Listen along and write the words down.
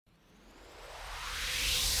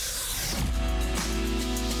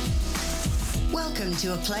Welcome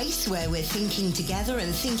to a place where we're thinking together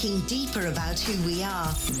and thinking deeper about who we are.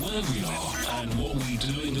 Where we are and what we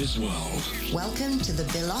do in this world. Welcome to the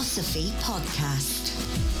Philosophy Podcast.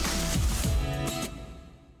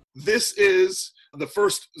 This is the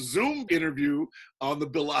first Zoom interview on the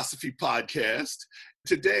Philosophy Podcast.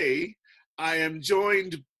 Today, I am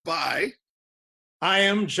joined by... I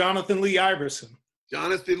am Johnathan Lee Iverson.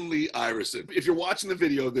 Johnathan Lee Iverson. If you're watching the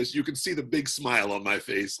video of this, you can see the big smile on my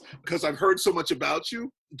face because I've heard so much about you.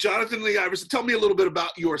 Johnathan Lee Iverson, tell me a little bit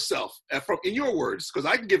about yourself, in your words, because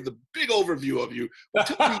I can give the big overview of you.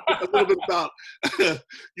 Tell me a little bit about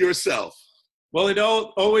yourself. Well, it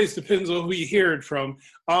always depends on who you hear it from.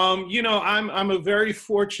 I'm a very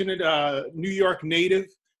fortunate New York native,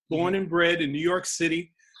 born and bred in New York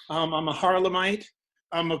City. I'm a Harlemite.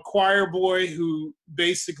 I'm a choir boy who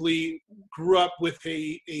basically grew up with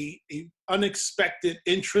a unexpected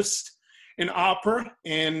interest in opera,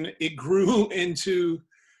 and it grew into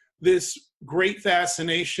this great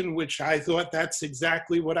fascination, which I thought that's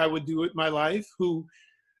exactly what I would do with my life.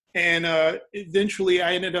 Eventually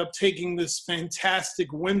I ended up taking this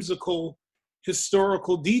fantastic, whimsical,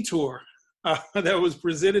 historical detour that was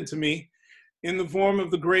presented to me in the form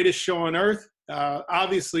of the greatest show on earth.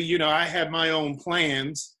 Obviously, I had my own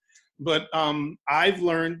plans, but I've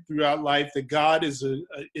learned throughout life that God is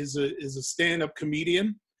a stand-up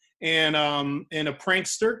comedian and a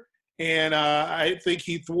prankster, and I think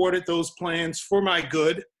He thwarted those plans for my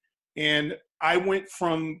good. And I went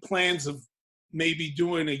from plans of maybe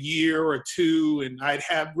doing a year or two, and I'd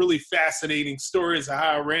have really fascinating stories of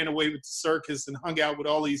how I ran away with the circus and hung out with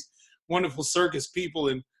all these wonderful circus people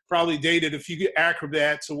and probably dated a few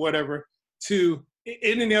acrobats or whatever, to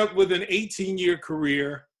ending up with an 18-year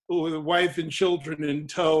career with a wife and children in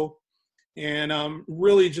tow, and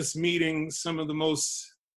really just meeting some of the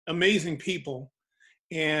most amazing people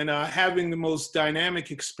and having the most dynamic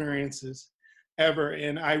experiences ever.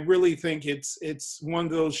 And I really think it's one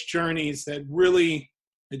of those journeys that really,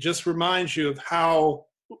 it just reminds you of how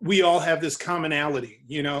we all have this commonality.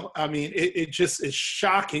 It just is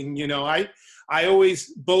shocking. I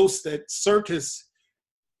always boast that circus,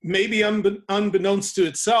 maybe unbeknownst to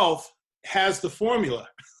itself, has the formula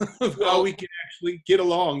of how we can actually get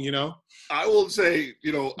along, I will say,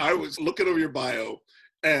 I was looking over your bio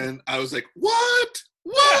and I was like, what?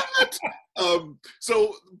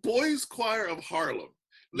 So Boys Choir of Harlem.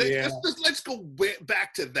 Let's go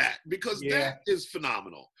back to that, because that is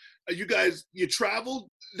phenomenal. You guys, you traveled.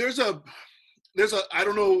 There's a, I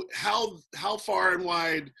don't know how far and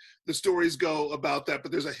wide the stories go about that,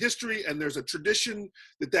 but there's a history and there's a tradition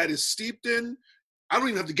that is steeped in. I don't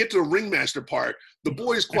even have to get to the Ringmaster part. The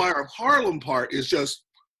Boys Choir of Harlem part is just,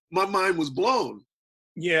 my mind was blown.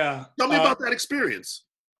 Yeah. Tell me about that experience.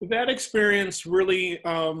 That experience really,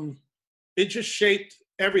 it just shaped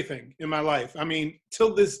everything in my life.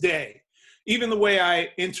 Till this day, even the way I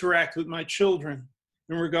interact with my children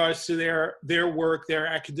in regards to their work, their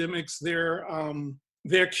academics,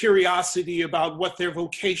 their curiosity about what their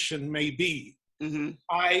vocation may be. Mm-hmm.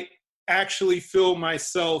 I actually feel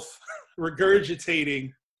myself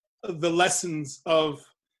regurgitating the lessons of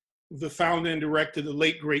the founder and director, the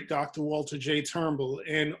late, great Dr. Walter J. Turnbull,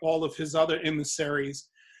 and all of his other emissaries.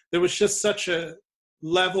 There was just such a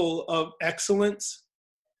level of excellence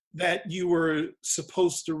that you were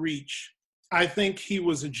supposed to reach. I think he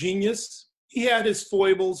was a genius. He had his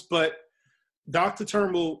foibles, but Dr.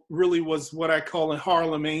 Turnbull really was what I call a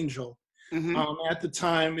Harlem angel. Mm-hmm. At the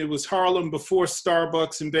time, it was Harlem before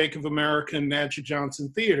Starbucks and Bank of America and Magic Johnson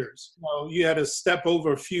theaters. You had to step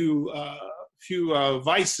over a few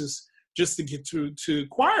vices just to get to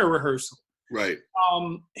choir rehearsal. Right.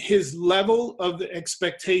 His level of the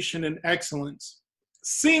expectation and excellence,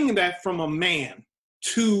 seeing that from a man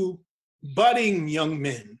to budding young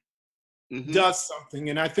men, mm-hmm. does something.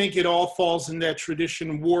 And I think it all falls in that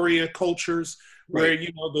tradition, warrior cultures, where,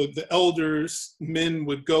 right. The elders, men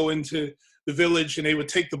would go into the village and they would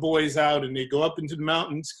take the boys out and they go up into the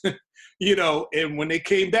mountains, and when they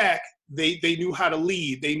came back, they knew how to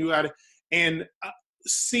lead. They knew how to, and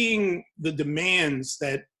seeing the demands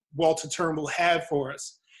that Walter Turnbull had for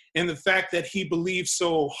us, and the fact that he believed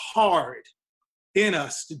so hard in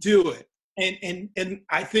us to do it. And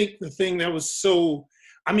I think the thing that was so,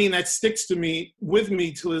 that sticks with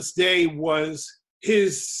me to this day, was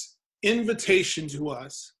his invitation to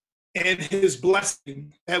us and his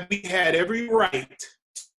blessing that we had every right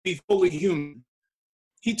to be fully human.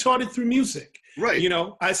 He taught it through music. Right.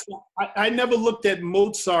 I never looked at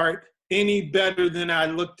Mozart any better than I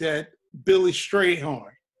looked at Billy Strayhorn.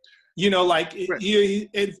 Right.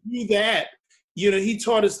 And through that, he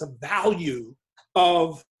taught us the value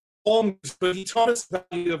of all music, but he taught us the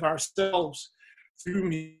value of ourselves through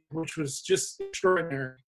music, which was just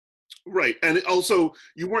extraordinary. Right. And also,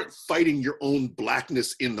 you weren't fighting your own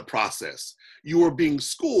blackness in the process. You were being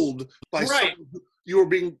schooled by someone, you were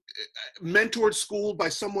being mentored, schooled by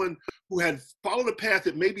someone who had followed a path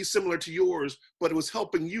that may be similar to yours, but it was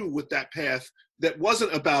helping you with that path that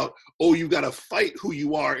wasn't about, oh, you got to fight who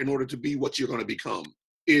you are in order to be what you're going to become.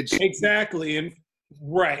 It's exactly. And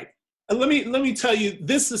right. Let me tell you,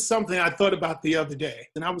 this is something I thought about the other day.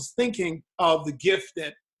 And I was thinking of the gift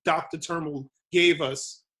that Dr. Termal gave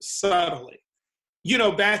us subtly. You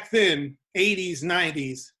know, back then, 80s,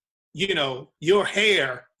 90s, you know, your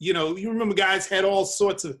hair, you know, you remember guys had all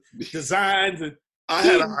sorts of designs. And I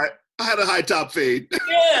had a high top fade.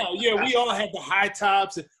 Yeah, we all had the high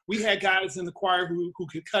tops. And we had guys in the choir who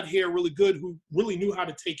could cut hair really good, who really knew how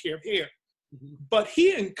to take care of hair. But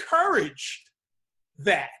he encouraged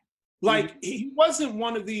that. Like, he wasn't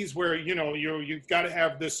one of these where, you know, you've got to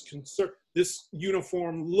have this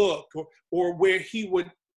uniform look, or where he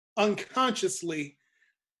would unconsciously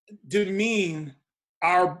demean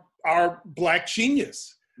our Black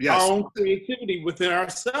genius, yes, our own creativity within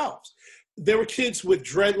ourselves. There were kids with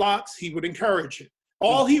dreadlocks, he would encourage it.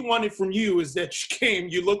 All he wanted from you is that you came,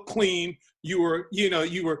 you looked clean, you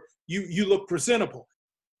look presentable.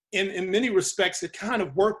 In many respects, it kind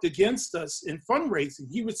of worked against us in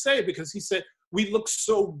fundraising. He would say, because he said, we look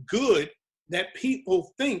so good that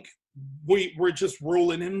people think we're just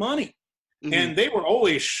rolling in money. Mm-hmm. And they were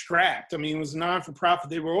always strapped. I mean, it was non-for-profit.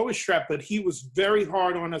 They were always strapped, but he was very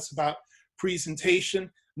hard on us about presentation,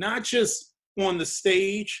 not just on the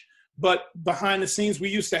stage, but behind the scenes. We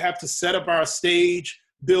used to have to set up our stage,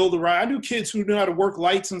 build I knew kids who knew how to work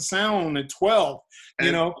lights and sound at 12,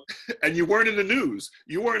 you know. And you weren't in the news.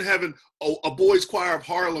 You weren't having a Boys Choir of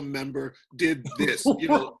Harlem member did this. You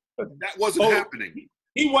know, that wasn't happening.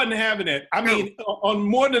 He wasn't having it. I mean, on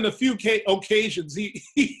more than a few occasions, he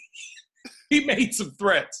made some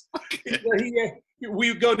threats. Okay.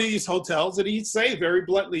 We would go to these hotels, and he'd say very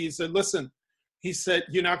bluntly, he said, listen, he said,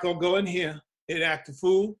 you're not going to go in here and act a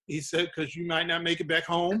fool. He said, because you might not make it back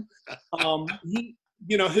home.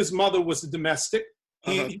 You know, his mother was a domestic.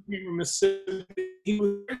 He from Mississippi.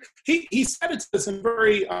 He said it to us in a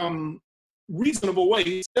very reasonable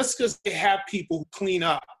way. Just because they have people who clean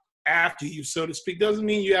up after you, so to speak, doesn't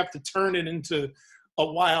mean you have to turn it into a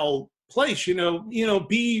wild place. You know,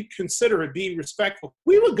 be considerate, be respectful.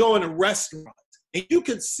 We would go in a restaurant, and you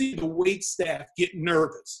could see the wait staff get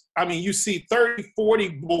nervous. I mean, you see 30, 40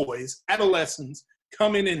 boys, adolescents,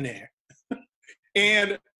 coming in there.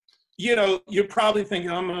 And you know, you're probably thinking,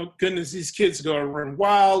 oh my goodness, these kids are going to run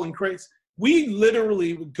wild and crazy. We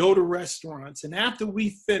literally would go to restaurants, and after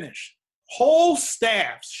we finished, whole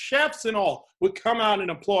staffs, chefs and all, would come out and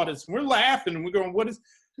applaud us. We're laughing, and we're going, what is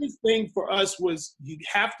this thing for us was you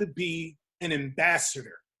have to be an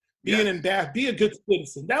ambassador. Be a good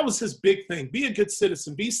citizen. That was his big thing. Be a good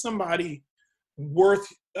citizen. Be somebody worth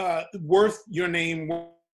your name.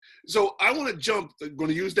 So I want to jump, I'm going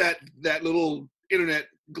to use that little internet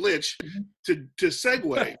glitch to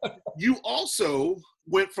segue. You also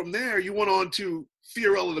went from there, you went on to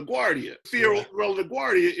Fiorella LaGuardia. Fiorella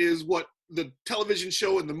LaGuardia is what the television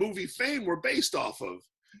show and the movie Fame were based off of.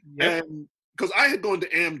 Yep. And because I had gone to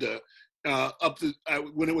AMDA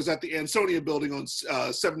when it was at the Ansonia building on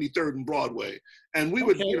 73rd and Broadway. And we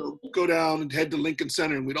would go down and head to Lincoln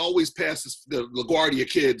Center, and we'd always pass the LaGuardia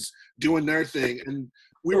kids doing their thing. And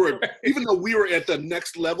we were, even though we were at the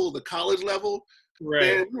next level, the college level,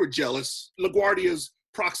 man, we were jealous. LaGuardia's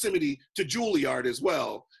proximity to Juilliard as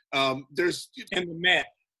well. And the Met,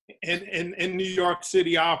 and New York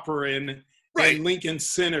City Opera, and Lincoln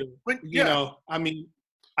Center. You know, I mean,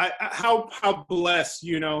 how blessed,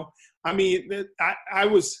 you know. I mean, I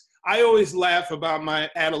always laugh about my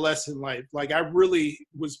adolescent life. Like, I really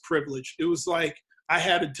was privileged. It was like I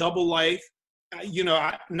had a double life. You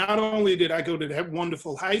know, not only did I go to that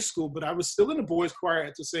wonderful high school, but I was still in the boys' choir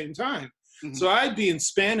at the same time. Mm-hmm. So I'd be in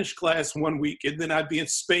Spanish class one week, and then I'd be in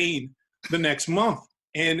Spain the next month.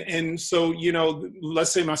 And so, you know,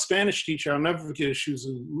 let's say my Spanish teacher, I'll never forget, she was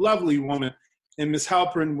a lovely woman. And Miss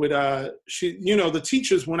Halpern would, the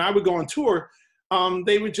teachers, when I would go on tour,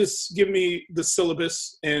 they would just give me the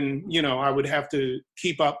syllabus, and, you know, I would have to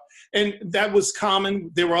keep up. And that was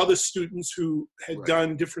common. There were other students who had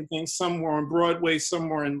done different things. Some were on Broadway, some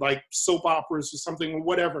were in like soap operas or something, or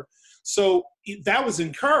whatever. So that was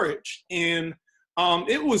encouraged. And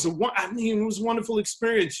it was a wonderful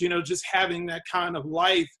experience, you know, just having that kind of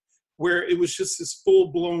life where it was just this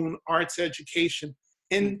full-blown arts education,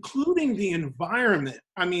 including the environment.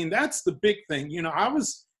 I mean, that's the big thing. You know, I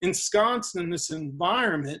was ensconced in this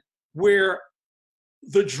environment where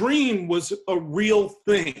the dream was a real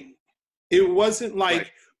thing. It wasn't like,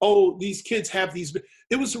 right, oh, these kids have these.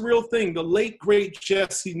 It was a real thing. The late, great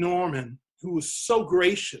Jessie Norman, who was so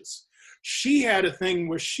gracious, she had a thing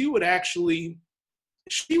where she would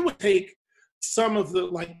take some of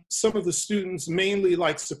the students, mainly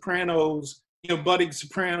like sopranos, budding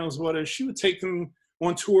sopranos, whatever. She would take them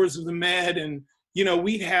on tours of the Med, and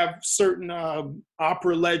we'd have certain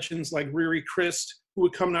opera legends like Riri Christ who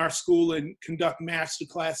would come to our school and conduct master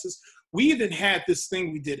classes. We even had this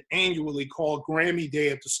thing we did annually called Grammy Day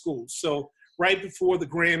at the school. So right before the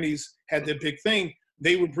Grammys had their big thing,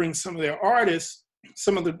 they would bring some of their artists,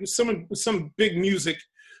 some big music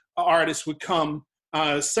artists would come.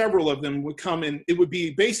 Several of them would come, and it would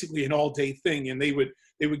be basically an all-day thing. And they would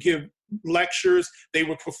give lectures. They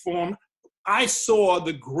would perform. I saw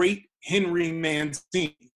the great Henry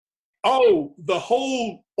Mancini. Oh, the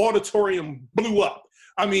whole auditorium blew up.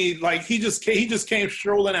 I mean, like he just came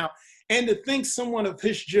strolling out. And to think someone of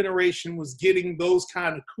his generation was getting those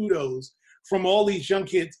kind of kudos from all these young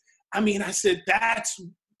kids. I mean, I said, that's,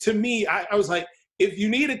 to me, I was like, if you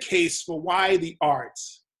need a case for why the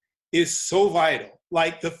arts is so vital,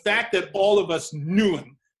 like the fact that all of us knew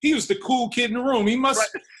him. He was the cool kid in the room. He must,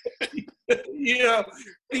 right. He was.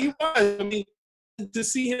 I mean, to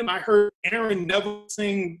see him, I heard Aaron Neville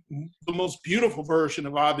sing the most beautiful version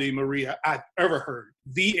of Ave Maria I've ever heard,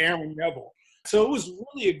 the Aaron Neville. So it was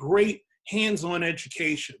really a great hands-on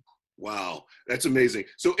education. Wow, that's amazing.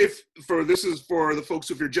 So this is for the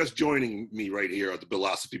folks, if you're just joining me right here at the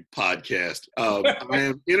Philosophy Podcast,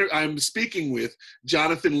 I'm speaking with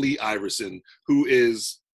Johnathan Lee Iverson, who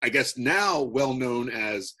is, I guess, now well known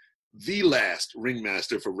as the last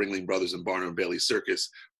ringmaster for Ringling Brothers and Barnum and Bailiey Circus.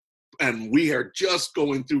 And we are just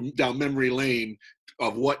going down memory lane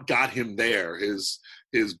of what got him there. His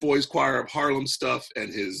boys choir of Harlem stuff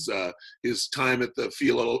and his time at the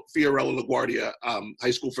Fiorello LaGuardia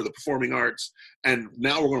High School for the Performing Arts. And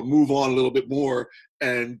now we're going to move on a little bit more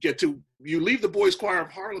and get to, you leave the boys choir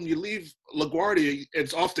of Harlem, you leave LaGuardia,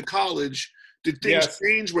 it's off to college. Did things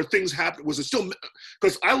change where things happened? Was it still,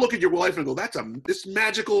 because I look at your life and go, it's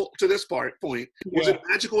magical to this point. Was it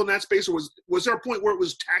magical in that space, or was there a point where it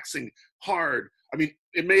was taxing, hard? I mean,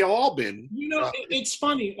 it may have all been. It's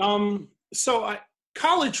funny.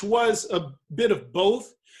 College was a bit of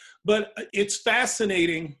both, but it's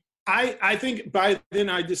fascinating. I think by then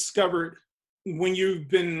I discovered when you've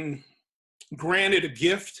been granted a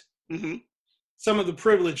gift, mm-hmm. some of the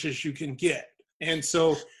privileges you can get. And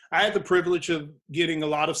so I had the privilege of getting a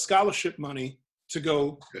lot of scholarship money to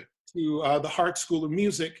go to the Hart School of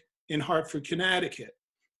Music in Hartford, Connecticut.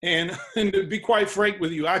 And to be quite frank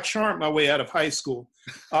with you, I charmed my way out of high school.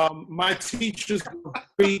 My teachers were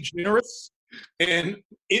very generous. And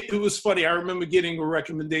it was funny. I remember getting a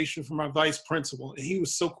recommendation from my vice principal, and he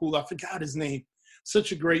was so cool. I forgot his name.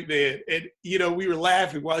 Such a great man. And, we were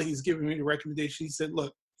laughing while he was giving me the recommendation. He said,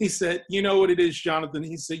 look, you know what it is, Johnathan.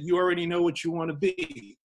 He said, you already know what you want to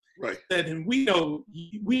be. Right. And we know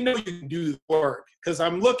you can do the work, because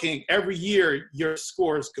I'm looking every year, your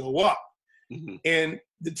scores go up. Mm-hmm. And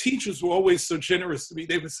the teachers were always so generous to me.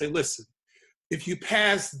 They would say, listen, if you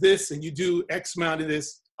pass this and you do X amount of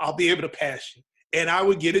this, I'll be able to pass you. And I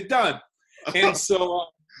would get it done. And so,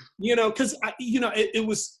 because, it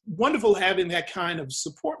was wonderful having that kind of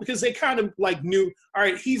support, because they kind of like knew, all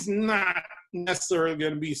right, he's not necessarily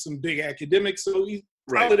going to be some big academic. So he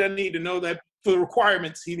probably doesn't need to know that for the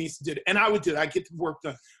requirements he needs to do it. And I would do it. I get the work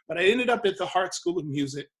done. But I ended up at the Hart School of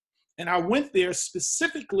Music. And I went there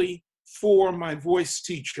specifically for my voice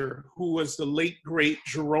teacher, who was the late, great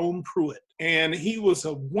Jerome Pruitt. And he was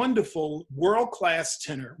a wonderful world-class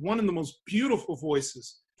tenor, one of the most beautiful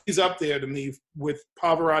voices. He's up there to me with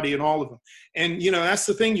Pavarotti and all of them. And, that's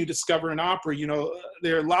the thing you discover in opera.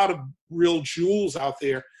 There are a lot of real jewels out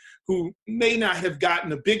there who may not have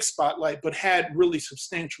gotten a big spotlight, but had really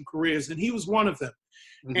substantial careers. And he was one of them.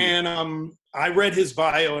 Mm-hmm. And I read his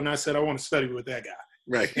bio and I said, I want to study with that guy.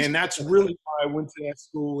 Right. And that's really why I went to that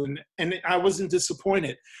school. And I wasn't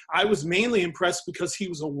disappointed. I was mainly impressed because he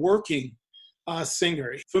was a working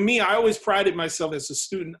singer. For me, I always prided myself as a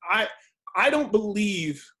student. I don't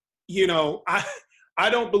believe, I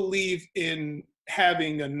don't believe in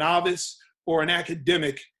having a novice or an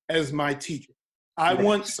academic as my teacher. I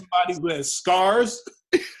want somebody who has scars.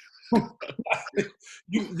 And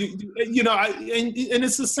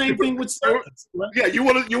it's the same thing with students. Right? Yeah, you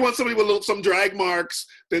want somebody with some drag marks,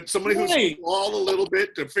 that somebody who's all a little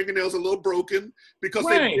bit, their fingernails a little broken, because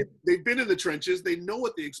they've been in the trenches. They know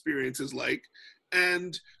what the experience is like,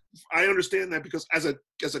 and I understand that because as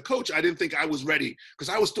a coach, I didn't think I was ready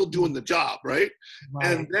because I was still doing the job, right?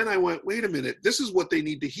 And then I went, wait a minute, this is what they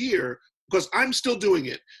need to hear because I'm still doing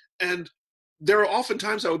it. And there are often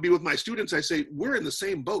times I would be with my students, I say, we're in the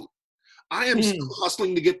same boat. I am still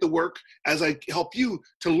hustling to get the work as I help you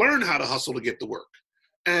to learn how to hustle to get the work.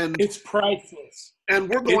 And it's priceless. And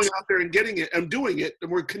we're going out there and getting it and doing it,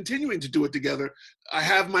 and we're continuing to do it together. I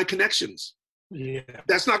have my connections. Yeah.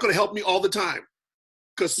 That's not going to help me all the time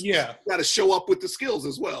because you got to show up with the skills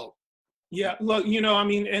as well. Yeah, look, I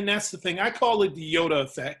mean, and that's the thing. I call it the Yoda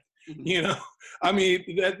effect. I mean,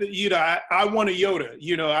 I want a Yoda.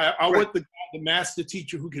 I want the master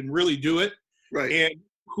teacher who can really do it, right? And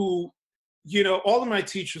who, all of my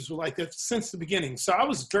teachers were like that since the beginning. So I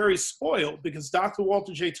was very spoiled because Dr.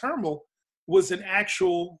 Walter J. Turnbull was an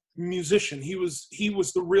actual musician. He was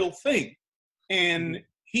the real thing, and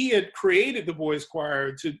he had created the boys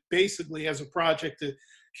choir to basically as a project to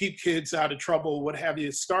keep kids out of trouble, what have you.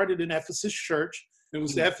 It started in Ephesus Church. It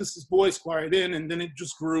was the Ephesus Boys Choir then, and then it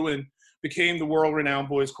just grew and became the world-renowned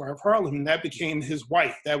Boys Choir of Harlem. And that became his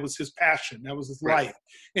wife. That was his passion. That was his life.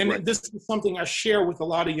 And this is something I share with a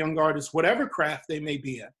lot of young artists, whatever craft they may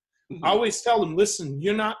be in. I always tell them, listen,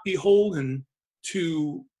 you're not beholden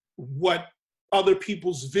to what other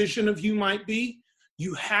people's vision of you might be.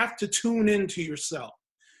 You have to tune into yourself.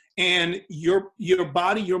 And your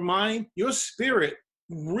body, your mind, your spirit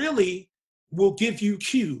really will give you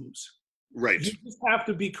cues. Right. You just have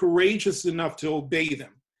to be courageous enough to obey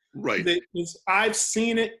them. Right. Because I've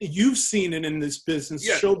seen it, you've seen it in this business.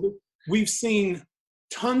 Yeah. We've seen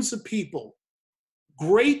tons of people,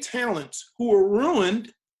 great talents, who are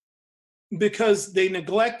ruined because they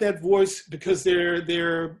neglect that voice, because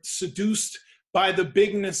they're seduced by the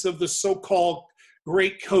bigness of the so-called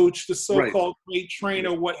great coach, the so-called great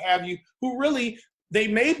trainer, what have you, who really, they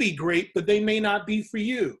may be great, but they may not be for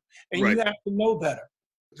you. And you have to know better.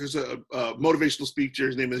 There's a motivational speaker,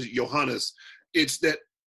 his name is Johannes. It's that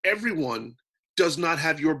everyone does not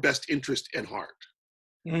have your best interest at heart.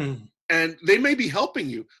 And they may be helping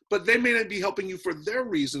you, but they may not be helping you for their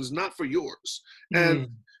reasons, not for yours. And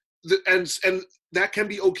and that can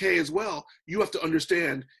be okay as well. You have to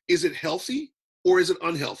understand, is it healthy or is it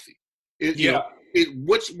unhealthy?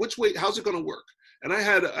 Which way, how's it going to work? And I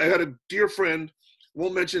had a dear friend,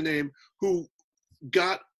 won't mention the name, who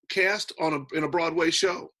got cast in a Broadway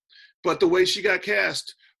show, but the way she got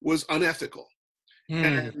cast was unethical.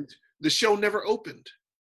 And the show never opened.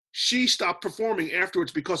 She stopped performing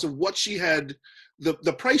afterwards because of what she had,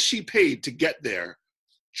 the price she paid to get there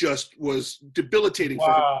just was debilitating for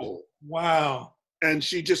her soul. Wow. And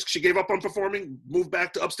she gave up on performing, moved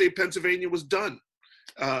back to upstate Pennsylvania, was done.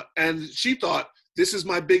 And she thought, this is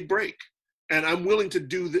my big break. And I'm willing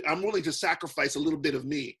to sacrifice a little bit of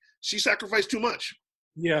me. She sacrificed too much.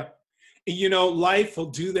 Yeah. Life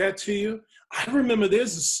will do that to you. I remember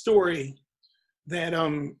there's a story that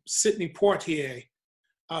Sidney Poitier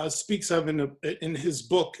speaks of in his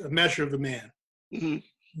book, A Measure of a Man.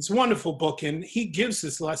 It's a wonderful book, and he gives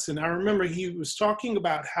this lesson. I remember he was talking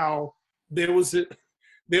about how there was a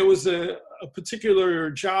particular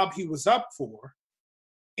job he was up for,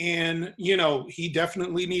 and he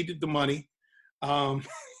definitely needed the money.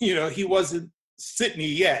 He wasn't Sidney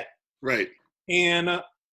yet, right? And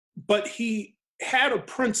but he had a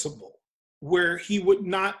principle where he would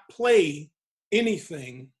not play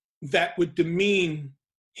anything that would demean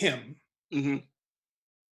him, and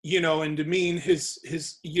demean his,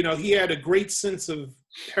 he had a great sense of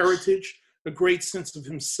heritage, a great sense of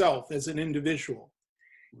himself as an individual.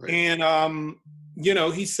 Right. And,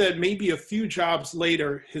 he said maybe a few jobs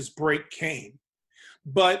later, his break came.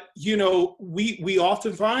 But, we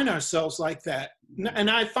often find ourselves like that. And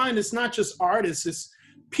I find it's not just artists, it's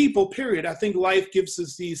people, period. I think life gives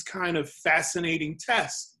us these kind of fascinating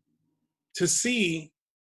tests to see,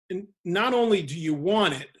 not only do you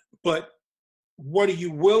want it, but what are you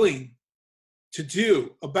willing to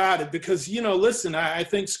do about it? Because, listen, I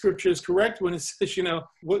think scripture is correct when it says,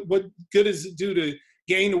 what good does it do to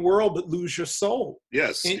gain the world but lose your soul?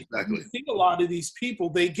 Yes, and exactly. You see a lot of these people,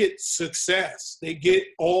 they get success, they get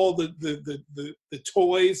all the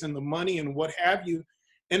toys and the money and what have you,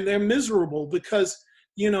 and they're miserable because,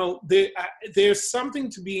 there's something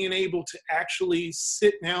to being able to actually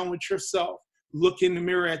sit down with yourself, look in the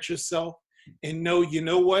mirror at yourself, and know, you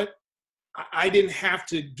know what? I didn't have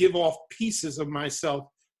to give off pieces of myself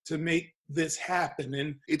to make this happen.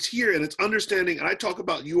 And it's here, and it's understanding. And I talk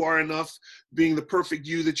about you are enough, being the perfect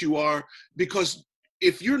you that you are, because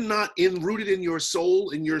if you're not rooted in your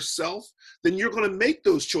soul, in yourself, then you're going to make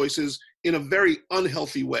those choices in a very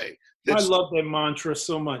unhealthy way. I love that mantra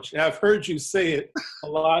so much. I've heard you say it a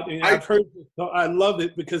lot, and I love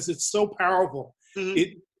it because it's so powerful.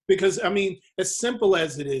 Mm-hmm. Because I mean, as simple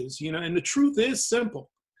as it is, and the truth is simple.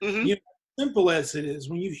 Mm-hmm. Simple as it is,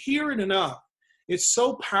 when you hear it enough, it's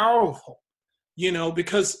so powerful.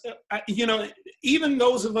 Because even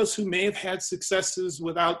those of us who may have had successes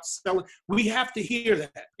without selling, we have to hear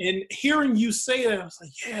that. And hearing you say that, I was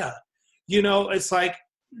like, yeah, it's like,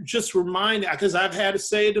 just remind, because I've had to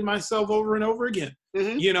say it to myself over and over again.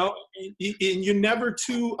 Mm-hmm. And you're never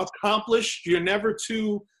too accomplished, you're never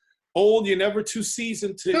too old, you're never too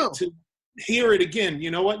seasoned to hear it again. You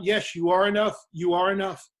know what? Yes, you are enough. You are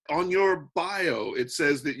enough. On your bio, it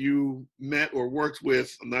says that you met or worked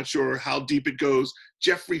with, I'm not sure how deep it goes,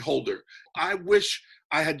 Jeffrey Holder. I wish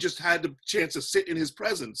I had just had the chance to sit in his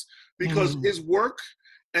presence, because his work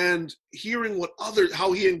and hearing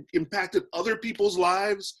how he impacted other people's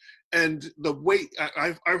lives, and the way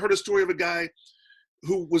I've heard a story of a guy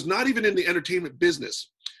who was not even in the entertainment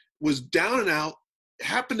business, was down and out,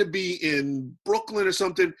 happened to be in Brooklyn or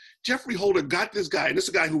something. Jeffrey Holder got this guy, and this is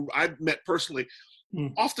a guy who I met personally.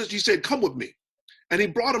 He said, come with me. And he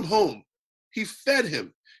brought him home. He fed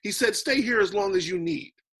him. He said, stay here as long as you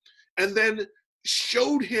need. And then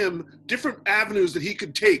showed him different avenues that he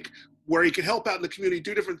could take where he could help out in the community,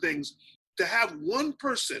 do different things. To have one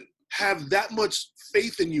person have that much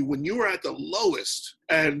faith in you when you were at the lowest,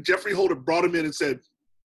 and Jeffrey Holder brought him in and said,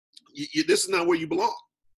 this is not where you belong.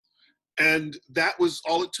 And that was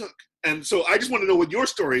all it took. And so I just want to know what your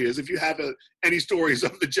story is, if you have any stories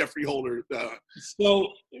of the Jeffrey Holder. So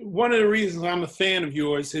one of the reasons I'm a fan of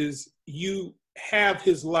yours is you have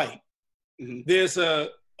his light. Mm-hmm. There's a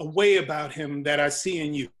way about him that I see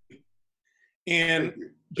in you. And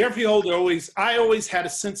Jeffrey Holder I always had a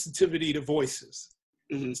sensitivity to voices.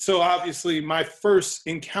 Mm-hmm. So obviously my first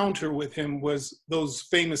encounter with him was those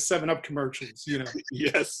famous 7-Up commercials,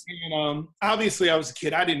 Yes. And obviously I was a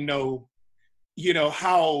kid. I didn't know,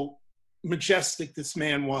 how majestic this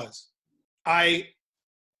man was. I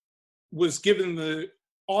was given the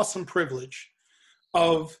awesome privilege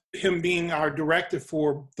of him being our director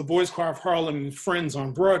for the Boys Choir of Harlem and Friends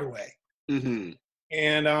on Broadway. Mm-hmm.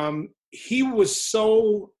 And he was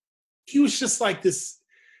just like this.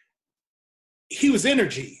 He was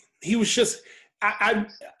energy. He was just,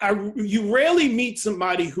 you rarely meet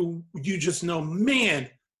somebody who you just know, man,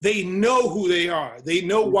 they know who they are. They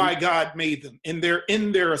know why God made them, and they're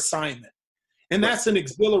in their assignment. And that's an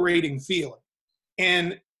exhilarating feeling.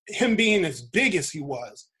 And him being as big as he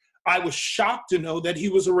was, I was shocked to know that he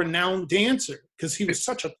was a renowned dancer, because he was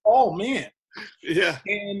such a tall man. Yeah.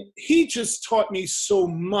 And he just taught me so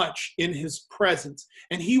much in his presence.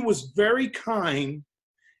 And he was very kind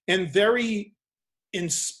and very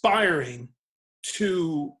inspiring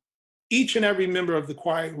to each and every member of the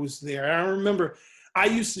choir who was there. I remember I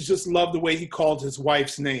used to just love the way he called his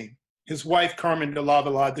wife's name. His wife, Carmen de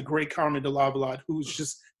Lavallade, the great Carmen de Lavallade, who's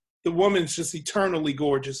just, the woman's just eternally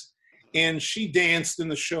gorgeous. And she danced in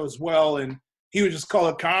the show as well. And he would just call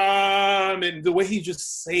her Carmen, the way he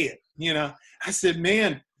just say it, I said,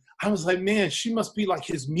 I was like, man, she must be like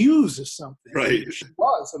his muse or something. Right. And she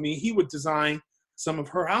was. I mean, he would design some of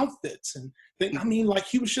her outfits. And like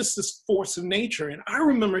he was just this force of nature. And I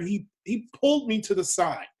remember he pulled me to the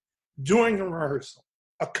side during a rehearsal.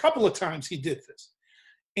 A couple of times he did this.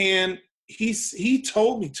 And he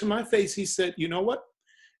told me to my face, he said, you know what?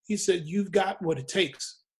 He said, you've got what it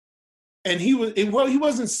takes. And he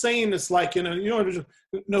wasn't saying this like, no,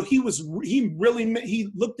 he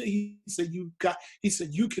looked at, he said,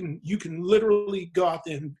 you can literally go out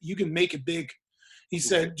there and you can make it big. He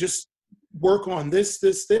said, just work on this.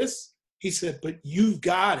 He said, but you've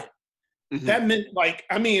got it. Mm-hmm. That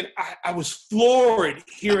meant I was floored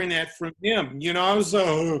hearing that from him. I was,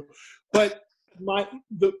 but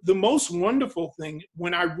the most wonderful thing,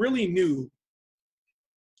 when I really knew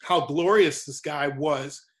how glorious this guy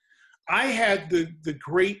was, I had the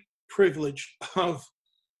great privilege of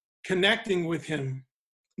connecting with him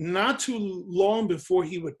not too long before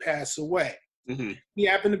he would pass away. Mm-hmm. He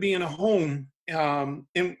happened to be in a home,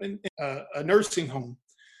 in a nursing home.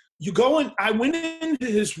 I went into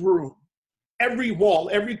his room, every wall,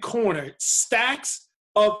 every corner, stacks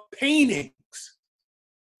of paintings.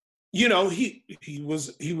 He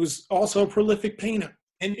was also a prolific painter,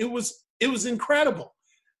 and it was incredible.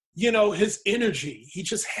 His energy, he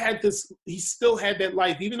just had this, he still had that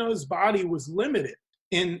life, even though his body was limited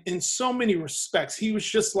in so many respects. He was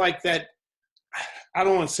just like that, I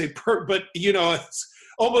don't want to say but it's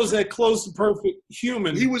almost that close to perfect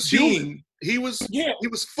human. He was being. Human. He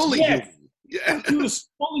was fully human. Yeah. He was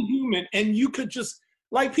fully human, and you could just,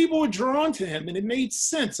 like people were drawn to him, and it made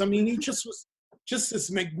sense. I mean, he just was just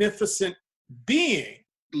this magnificent being.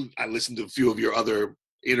 I listened to a few of your other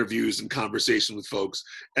interviews and conversations with folks,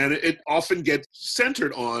 and it often gets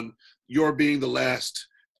centered on your being the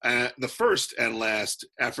first and last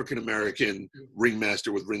African-American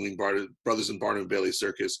ringmaster with Ringling Brothers and Barnum and Bailiey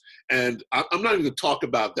Circus. And I'm not even going to talk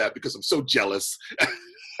about that because I'm so jealous.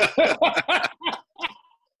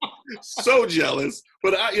 So jealous.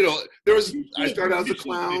 But I started out as a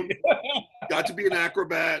clown, got to be an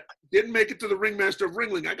acrobat, didn't make it to the ringmaster of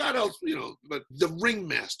Ringling. I got out, but the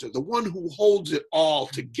ringmaster, the one who holds it all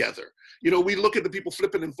together. We look at the people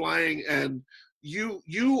flipping and flying, and you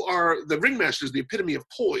are the ringmaster is the epitome of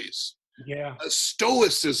poise. Yeah. A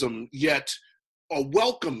stoicism, yet a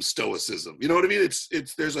welcome stoicism. You know what I mean?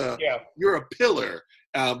 You're a pillar,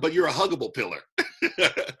 but you're a huggable pillar.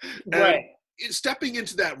 Right. Stepping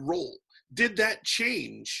into that role, did that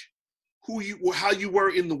change how you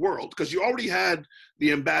were in the world? Because you already had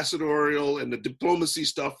the ambassadorial and the diplomacy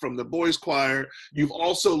stuff from the boys choir. You've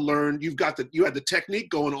also learned, you had the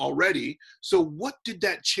technique going already. So what did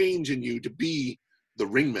that change in you to be the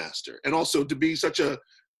ringmaster and also to be such a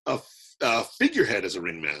figurehead as a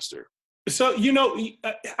ringmaster? So,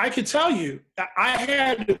 I could tell you, I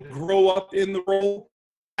had to grow up in the role.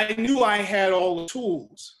 I knew I had all the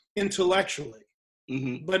tools intellectually,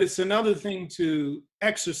 but it's another thing to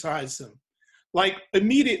exercise them. Like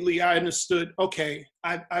immediately I understood, okay,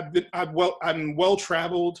 I'm well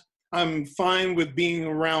traveled. I'm fine with being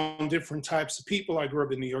around different types of people. I grew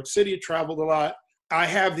up in New York City, traveled a lot. I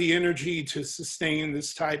have the energy to sustain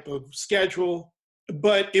this type of schedule,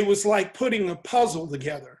 but it was like putting a puzzle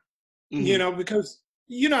together, because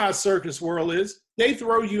you know how circus world is. They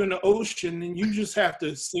throw you in the ocean and you just have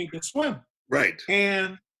to sink and swim. Right.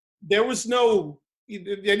 And there was they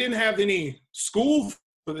didn't have any school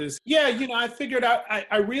for this. Yeah, I figured out,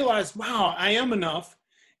 I realized, wow, I am enough.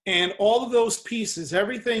 And all of those pieces,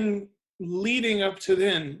 everything leading up to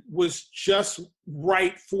then was just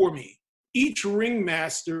right for me. Each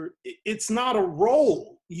ringmaster, it's not a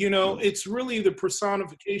role, it's really the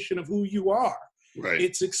personification of who you are. Right.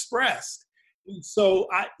 It's expressed. And so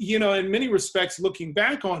in many respects, looking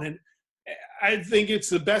back on it, I think it's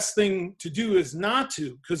the best thing to do is not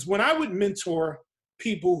to, because when I would mentor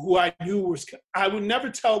people who I knew I would never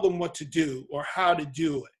tell them what to do or how to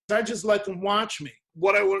do it. I just let them watch me.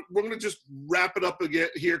 We're going to just wrap it up again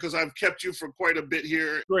here because I've kept you for quite a bit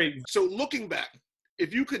here. Great. So looking back,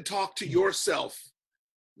 if you could talk to yourself,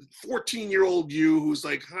 14-year-old you who's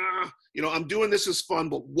like, I'm doing this as fun,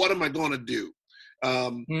 but what am I going to do?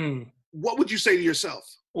 What would you say to yourself?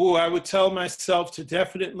 Oh, I would tell myself to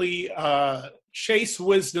definitely chase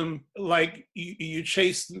wisdom like you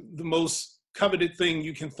chase the most coveted thing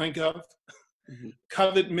you can think of.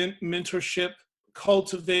 Covet mentorship,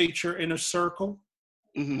 cultivate your inner circle.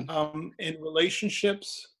 In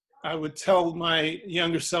relationships, I would tell my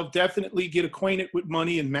younger self, definitely get acquainted with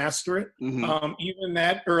money and master it, even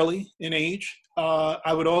that early in age.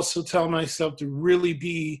 I would also tell myself to really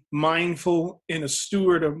be mindful and a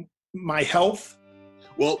steward of my health.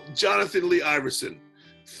 Well, Johnathan Lee Iverson,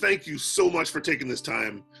 thank you so much for taking this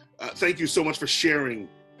time. Thank you so much for sharing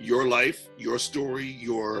your life, your story,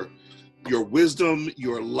 your wisdom,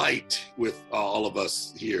 your light with all of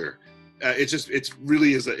us here. It's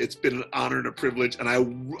been an honor and a privilege, and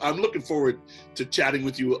I'm looking forward to chatting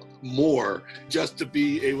with you more, just to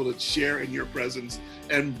be able to share in your presence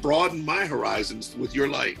and broaden my horizons with your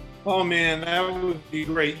light. Oh man, that would be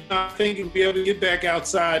great. I think we'll be able to get back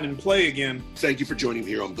outside and play again. Thank you for joining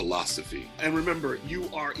me here on Philosophy. And remember, you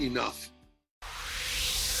are enough.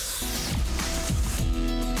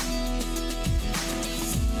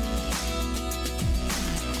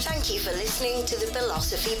 Thank you for listening to the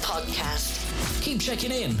Philosophy Podcast. Keep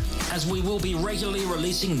checking in, as we will be regularly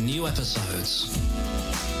releasing new episodes.